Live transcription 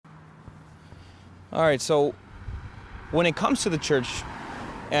All right, so when it comes to the church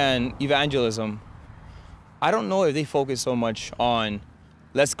and evangelism, I don't know if they focus so much on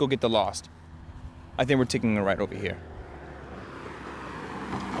let's go get the lost. I think we're taking it right over here.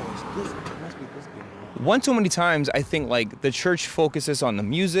 One too many times, I think like the church focuses on the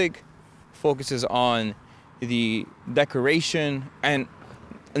music, focuses on the decoration, and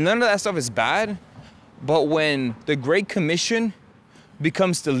none of that stuff is bad. But when the Great Commission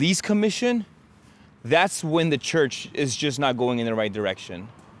becomes the least commission, that's when the church is just not going in the right direction.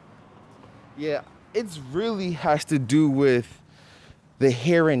 Yeah, it's really has to do with the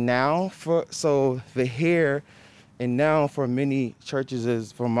here and now. So the here and now for many churches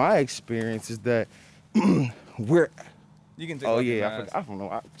is, from my experience, is that we're. You can take Oh yeah, I don't know.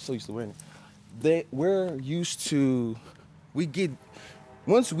 I'm so used to winning. We're used to.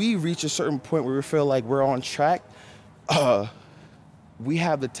 Once we reach a certain point where we feel like we're on track, we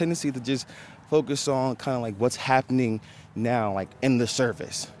have the tendency to just focus on kind of like what's happening now, like in the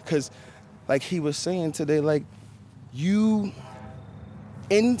service. Because like he was saying today, like you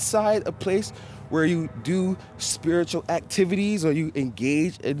inside a place where you do spiritual activities or you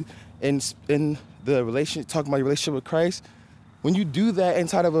engage in the relationship, talking about your relationship with Christ, when you do that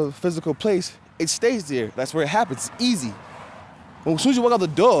inside of a physical place, it stays there. That's where it happens. It's easy. Well, as soon as you walk out the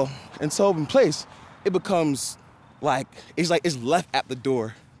door in some open place, it becomes like it's left at the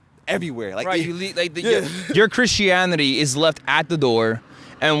door everywhere. Like right, your Christianity is left at the door,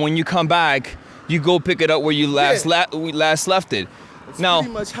 and when you come back, you go pick it up where you last left it. It's now,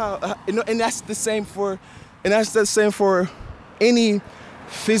 pretty much how, and that's the same for any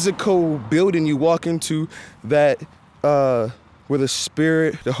physical building you walk into that where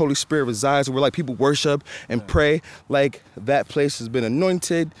the Holy Spirit resides, where like people worship and pray. Like that place has been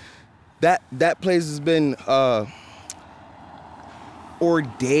anointed. That place has been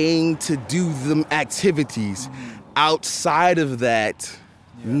ordained to do them activities. Outside of that,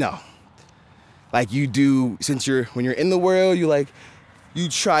 no. Like you do, when you're in the world, you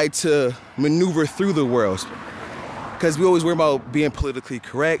try to maneuver through the world. Because we always worry about being politically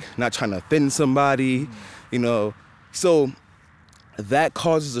correct, not trying to offend somebody, So that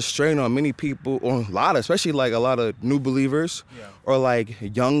causes a strain on many people, or especially like a lot of new believers or like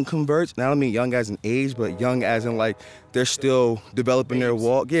young converts. Now I don't mean young as in age, but young as in like they're still developing their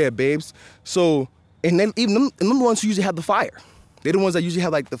walk. Yeah, babes. So, and then even them the ones who usually have the fire. They're the ones that usually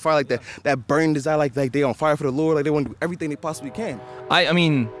have like the fire, like that burning desire, like they on fire for the Lord, like they want to do everything they possibly can. I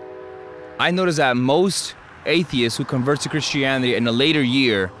mean, I noticed that most atheists who convert to Christianity in a later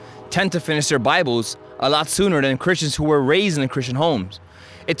year tend to finish their Bibles a lot sooner than Christians who were raised in Christian homes.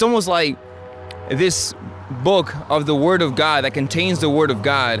 It's almost like this book of the Word of God that contains the Word of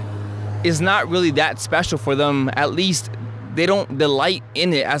God is not really that special for them. At least they don't delight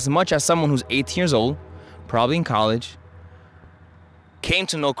in it as much as someone who's 18 years old, probably in college, came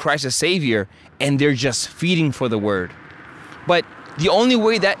to know Christ as Savior, and they're just feeding for the Word. But the only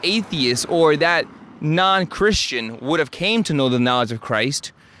way that atheist or that non-Christian would have came to know the knowledge of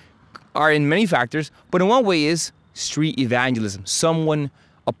Christ are in many factors, but in one way is street evangelism. Someone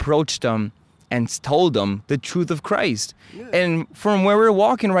approached them and told them the truth of Christ. Yeah. And from where we're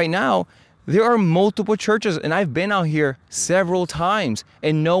walking right now, there are multiple churches, and I've been out here several times,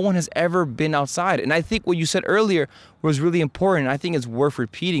 and no one has ever been outside. And I think what you said earlier was really important. I think it's worth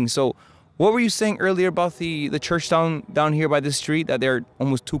repeating. So what were you saying earlier about the church down here by the street, that they're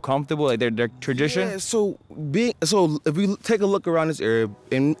almost too comfortable, like their tradition? Yeah, so if we take a look around this area,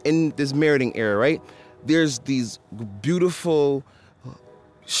 in this Meriting area, right, there's these beautiful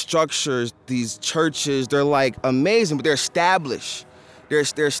structures, these churches, they're like amazing, but they're established.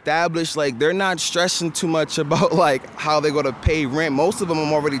 They're established, like they're not stressing too much about like how they're gonna pay rent. Most of them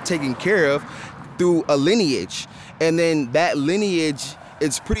are already taken care of through a lineage. And then that lineage,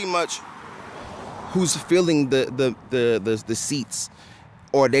 it's pretty much who's filling the seats,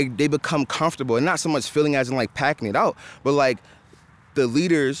 or they become comfortable, and not so much filling as in like packing it out, but like the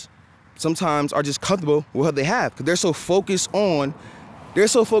leaders sometimes are just comfortable with what they have because they're so focused on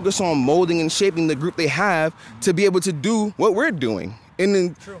molding and shaping the group they have to be able to do what we're doing. And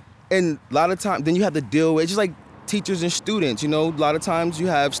then, and a lot of times, then you have to deal with, it's just like teachers and students, a lot of times you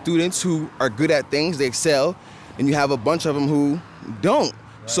have students who are good at things, they excel, and you have a bunch of them who don't.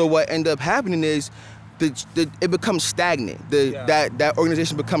 Right. So what end up happening is it becomes stagnant. That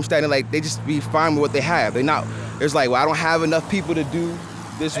organization becomes stagnant. Like they just be fine with what they have. They're not. There's like, well, I don't have enough people to do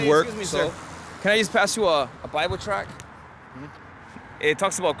this work. Excuse me, sir. Can I just pass you a Bible tract? Mm-hmm. It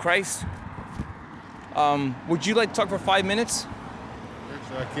talks about Christ. Would you like to talk for 5 minutes?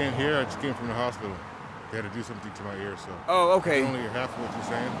 I can't hear. I just came from the hospital. They had to do something to my ear, so. Oh, okay. Only half of what you're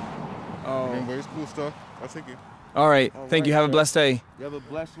saying. Oh. Anyway, it's cool stuff. I'll take it. All right. All Thank right, you. Have a sir. blessed day. You have a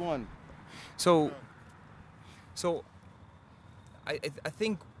blessed one. So I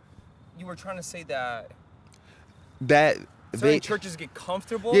think you were trying to say that That certain churches get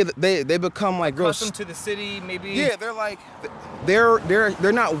comfortable. yeah, they become like real. Accustomed to the city, maybe. Yeah, they're like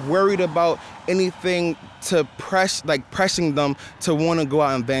they're not worried about anything to pressing them to want to go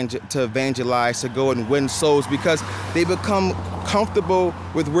out and evangelize, to go and win souls, because they become comfortable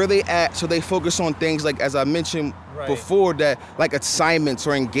with where they at, so they focus on things like, as I mentioned Right. before, that like assignments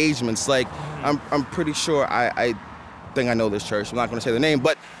or engagements. Like I'm pretty sure I think I know this church. I'm not going to say the name,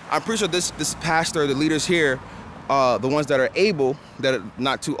 but I'm pretty sure this pastor, the leaders here, the ones that are able, that are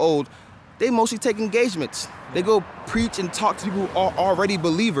not too old, they mostly take engagements. They go preach and talk to people who are already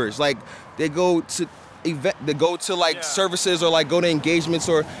believers. Like they go to services, or like go to engagements,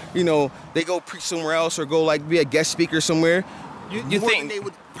 or they go preach somewhere else, or go like be a guest speaker somewhere. You think they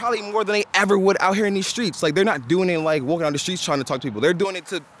would probably more than they ever would out here in these streets. Like they're not doing it like walking on the streets trying to talk to people. They're doing it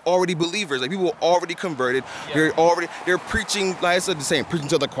to already believers. Like people are already converted. Yeah. They're preaching, like I said, the same, preaching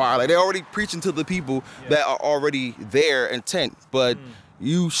to the choir. Like they're already preaching to the people that are already there intent. But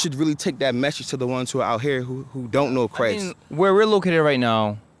you should really take that message to the ones who are out here who don't know Christ. I mean, where we're located right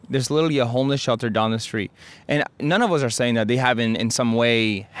now, there's literally a homeless shelter down the street, and none of us are saying that they haven't in some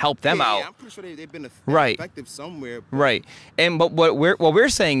way helped them out. Yeah, I'm pretty sure they've been Right. effective somewhere. Right. But what we're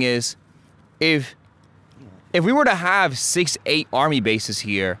saying is, if we were to have 6-8 army bases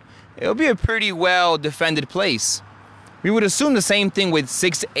here, it would be a pretty well defended place. We would assume the same thing with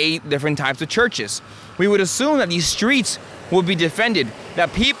 6-8 different types of churches. We would assume that these streets would be defended,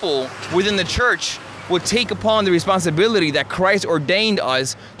 that people within the church would take upon the responsibility that Christ ordained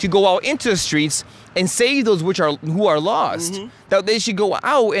us to go out into the streets and save those who are lost. That they should go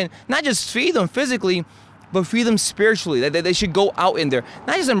out and not just feed them physically, but feed them spiritually. That they should go out in there,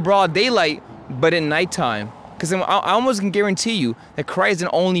 not just in broad daylight, but in nighttime. Because I almost can guarantee you that Christ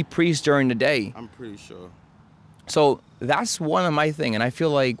didn't only preach during the day. I'm pretty sure. So that's one of my thing. And I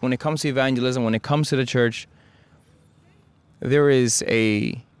feel like when it comes to evangelism, when it comes to the church, there is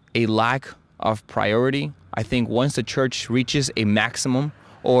a lack of priority. I think once the church reaches a maximum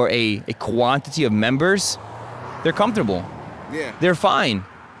or a quantity of members, they're comfortable. Yeah. They're fine.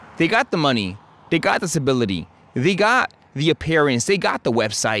 They got the money. They got the stability. They got the appearance. They got the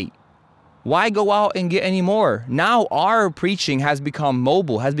website. Why go out and get any more? Now our preaching has become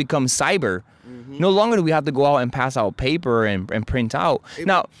mobile, has become cyber. No longer do we have to go out and pass out paper and print out.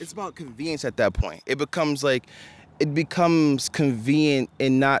 Now it's about convenience at that point. It becomes convenient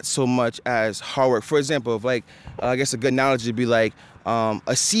and not so much as hard work. For example, if I guess a good analogy would be like a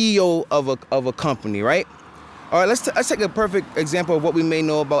CEO of a company, right? All right, let's take a perfect example of what we may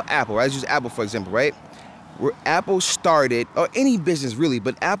know about Apple. Right? Let's use Apple for example, right? Where Apple started, or any business really,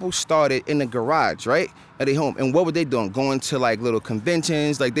 but Apple started in the garage, right, at their home. And what were they doing? Going to like little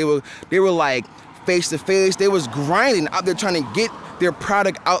conventions. Like they were like face to face. They was grinding out there trying to get their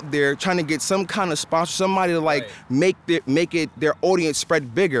product out there, trying to get some kind of sponsor, somebody to like make their audience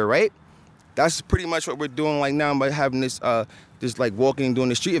spread bigger, right? That's pretty much what we're doing like now by having this like walking and doing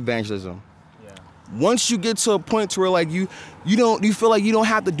the street evangelism. yeah. Once you get to a point to where like you feel like you don't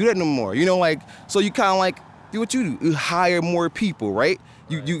have to do that no more. So you kind of like do what you do. You hire more people, right?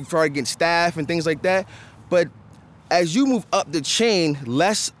 You start getting staff and things like that. But as you move up the chain,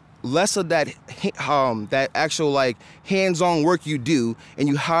 less of that actual like hands-on work you do, and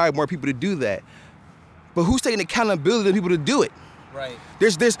you hire more people to do that. But who's taking accountability to people to do it? Right.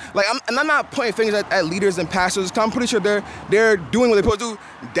 There's this like I'm not pointing fingers at leaders and pastors. I'm pretty sure they're doing what they're supposed to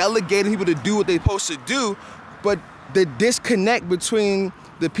do, delegating people to do what they're supposed to do. But the disconnect between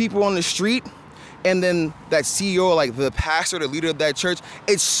the people on the street and then that CEO, like the pastor, the leader of that church,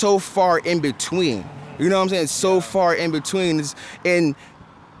 it's so far in between. You know what I'm saying? It's so far in between. And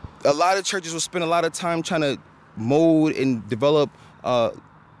a lot of churches will spend a lot of time trying to mold and develop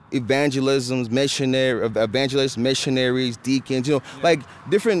evangelists, missionaries, deacons, like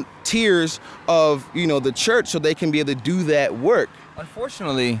different tiers of, the church, so they can be able to do that work.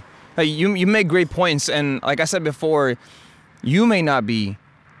 Unfortunately, you make great points, and like I said before, you may not be,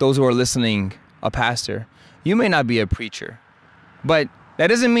 those who are listening, a pastor. You may not be a preacher, but that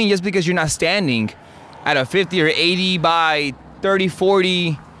doesn't mean just because you're not standing at a 50 or 80 by 30,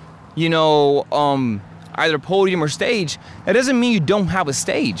 40, either podium or stage, that doesn't mean you don't have a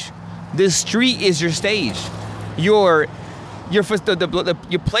stage. The street is your stage. Your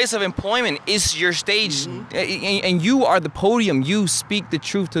place of employment is your stage, and you are the podium. You speak the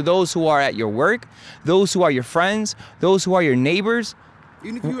truth to those who are at your work, those who are your friends, those who are your neighbors.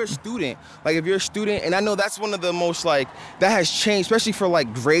 Even if you're a student, like if you're a student, and I know that's one of the most like, that has changed, especially for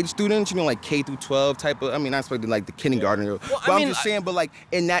like grade students, you know, like K through 12 type of, I mean, not expecting like the kindergarten, Well, but I I'm mean, just saying, but like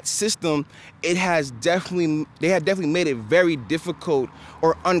in that system, they have definitely made it very difficult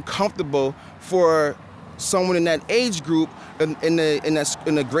or uncomfortable for someone in that age group in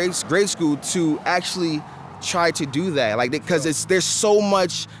the grade school to actually try to do that, like, because there's so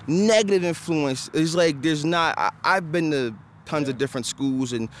much negative influence. It's like there's not. I've been to tons of different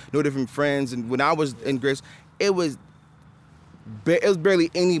schools and know different friends, and when I was in grade, it was barely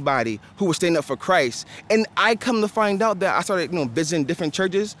anybody who was standing up for Christ. And I come to find out that I started, visiting different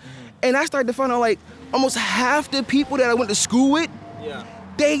churches, and I started to find out like almost half the people that I went to school with,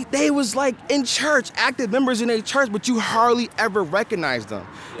 they was like in church, active members in a church, but you hardly ever recognize them.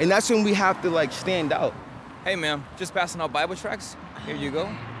 And that's when we have to like stand out. Hey, ma'am, just passing out Bible tracts. Here you go.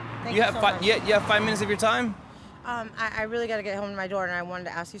 Thank You you have so five. much. You have 5 minutes of your time. I really got to get home to my daughter, and I wanted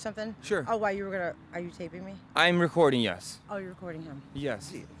to ask you something. Sure. Oh, are you taping me? I'm recording. Yes. Oh, you're recording him.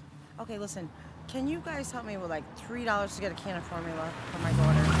 Yes. Okay, listen. Can you guys help me with like $3 to get a can of formula for my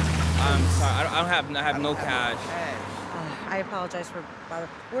daughter? I'm sorry. I have no cash. I apologize for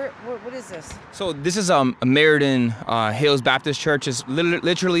bothering. What is this? So this is Meriden Hills Baptist Church. It's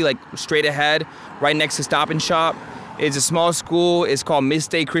literally like straight ahead, right next to Stop and Shop. It's a small school. It's called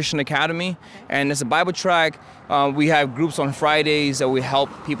Midday Christian Academy, and it's a Bible track. We have groups on Fridays that we help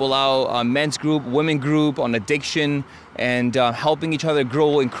people out. Men's group, women group on addiction, and helping each other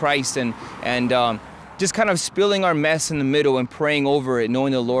grow in Christ, and just kind of spilling our mess in the middle and praying over it,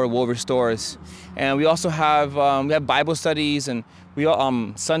 knowing the Lord will restore us. And we also have Bible studies, and we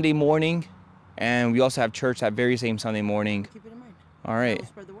Sunday morning, and we also have church that very same Sunday morning. Keep it in mind. All right. We'll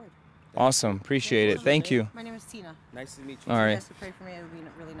spread the word. Awesome. Appreciate it. Thank you. My name is Tina. Nice to meet you. All You right. guys to pray for me. It would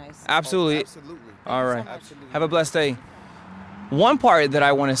be really nice. Absolutely. Absolutely. All right. Absolutely. Have a blessed day. One part that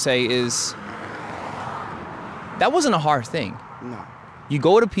I want to say is that wasn't a hard thing. No. You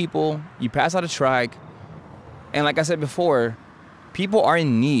go to people, you pass out a track, and like I said before, people are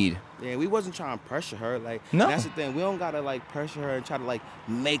in need. Yeah, we wasn't trying to pressure her. Like, No. That's the thing. We don't gotta like pressure her and try to like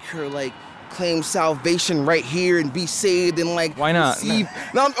make her like claim salvation right here and be saved and like Why not? receive.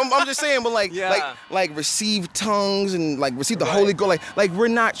 No, I'm just saying, but like Yeah. like receive tongues and like receive the Holy Ghost. Like we're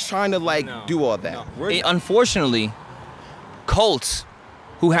not trying to like do all that. Unfortunately, cults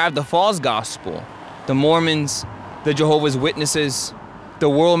who have the false gospel, the Mormons, the Jehovah's Witnesses, the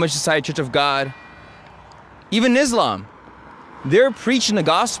World Mission Society Church of God, even Islam, they're preaching the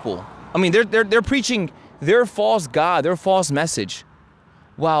gospel. I mean, they're preaching their false God, their false message,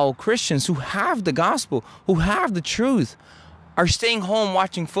 while Christians who have the gospel, who have the truth, are staying home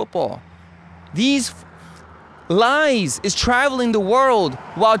watching football. These lies is traveling the world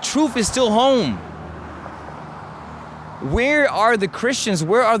while truth is still home. Where are the Christians?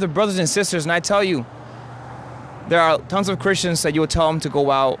 Where are the brothers and sisters? And I tell you, there are tons of Christians that you will tell them to go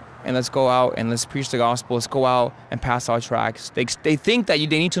out and let's go out and let's preach the gospel. Let's go out and pass out tracts. They think that they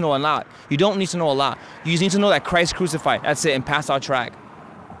need to know a lot. You don't need to know a lot. You just need to know that Christ crucified. That's it, and pass out tract.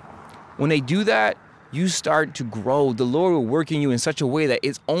 When they do that, you start to grow. The Lord will work in you in such a way that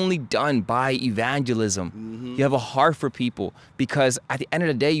it's only done by evangelism. Mm-hmm. You have a heart for people because at the end of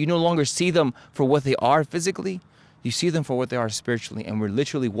the day, you no longer see them for what they are physically. You see them for what they are spiritually, and we're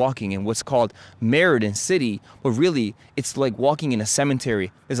literally walking in what's called Meriden City, but really it's like walking in a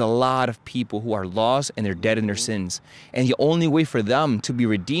cemetery. There's a lot of people who are lost and they're dead in their sins, and the only way for them to be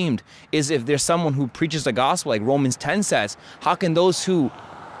redeemed is if there's someone who preaches the gospel, like Romans 10 says. How can those who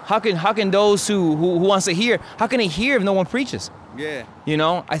wants to hear? How can they hear if no one preaches? Yeah. You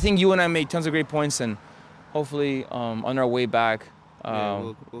know, I think you and I made tons of great points, and hopefully on our way back,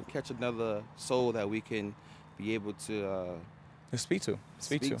 We'll catch another soul that we can be able to speak to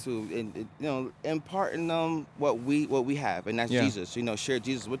and imparting them what we have, and that's Jesus. Share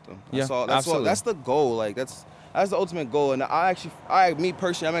Jesus with them. That's Yeah, all. That's absolutely. all. That's the goal. Like that's the ultimate goal. And me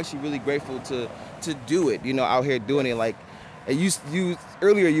personally, I'm actually really grateful to do it. Out here doing it. Like, you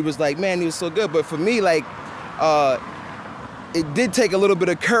earlier, you was like, man, it was so good. But for me, like, it did take a little bit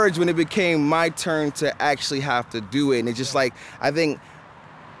of courage when it became my turn to actually have to do it. And it's just like, I think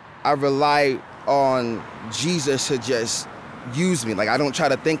I rely on Jesus to just use me. Like, I don't try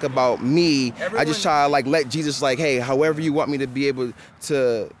to think about me. I just try to like let Jesus, like, hey, however you want me to be able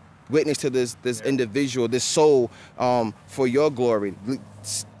to witness to this individual, this soul, for your glory.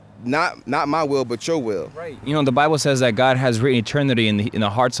 Not my will, but your will. Right. The Bible says that God has written eternity in the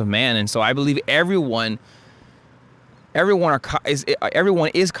hearts of man, and so I believe everyone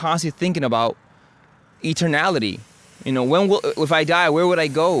is constantly thinking about eternality. If I die, where would I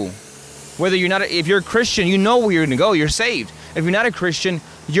go? If you're a Christian, you know where you're going to go. You're saved. If you're not a Christian,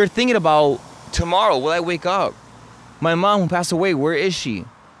 you're thinking about tomorrow. Will I wake up? My mom who passed away, where is she?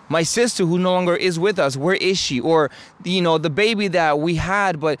 My sister who no longer is with us, where is she? Or, the baby that we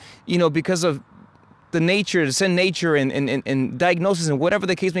had, but, because of the sin nature and diagnosis and whatever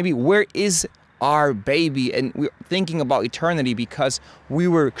the case may be, where is our baby? And we're thinking about eternity because we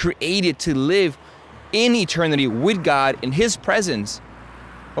were created to live in eternity with God in His presence.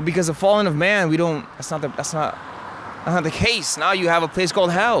 But because of falling of man, that's not the case. Now you have a place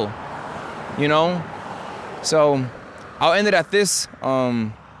called hell, So I'll end it at this.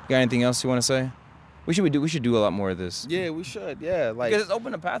 Got anything else you want to say? We should do a lot more of this. Yeah, we should. Yeah, like because it's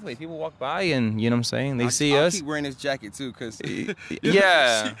open a pathway. People walk by and you know what I'm saying. They see I'll us. keep wearing this jacket too, cause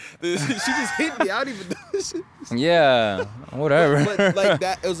yeah, she just hit me. I don't even know. Yeah, whatever. But like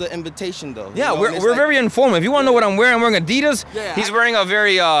that, it was an invitation though. Yeah, we're very informal. If you want to know what I'm wearing Adidas. Yeah, he's wearing a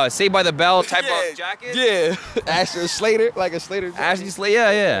very Saved by the Bell type of jacket. Yeah, Ashley Slater, like a Slater jacket. Ashley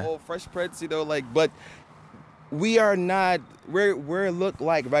Slater, yeah. Old Fresh Prince, but. We are not. We're look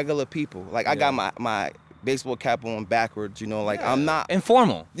like regular people. Like I got my baseball cap on backwards. I'm not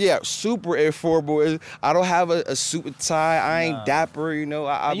informal. Yeah, super informal. I don't have a suit and tie. I ain't dapper. You know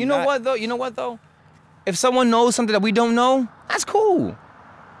what though? If someone knows something that we don't know, that's cool.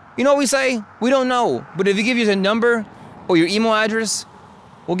 You know what we say? We don't know. But if you give us a number or your email address,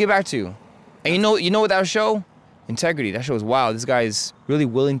 we'll get back to you. And you know what that'll show? Integrity. That shows, wow, this guy is really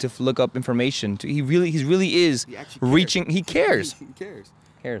willing to look up information. He really is reaching. He cares. He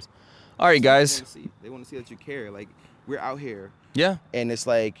cares. All right, guys. They want to see that you care. Like, we're out here. Yeah. And it's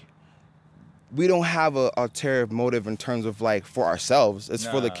like, we don't have a ulterior motive in terms of like for ourselves. It's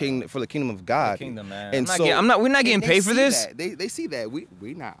for the kingdom of God. The kingdom, man. And we're not getting paid for this. They see that.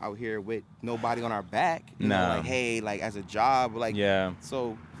 We're not out here with nobody on our back. You No. know, like, hey, like as a job, like Yeah.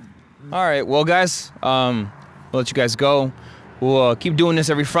 So All right, well, guys, we'll let you guys go. We'll keep doing this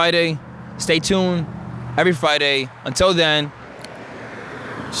every Friday. Stay tuned every Friday. Until then,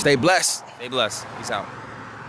 stay blessed. stay blessed. Peace out.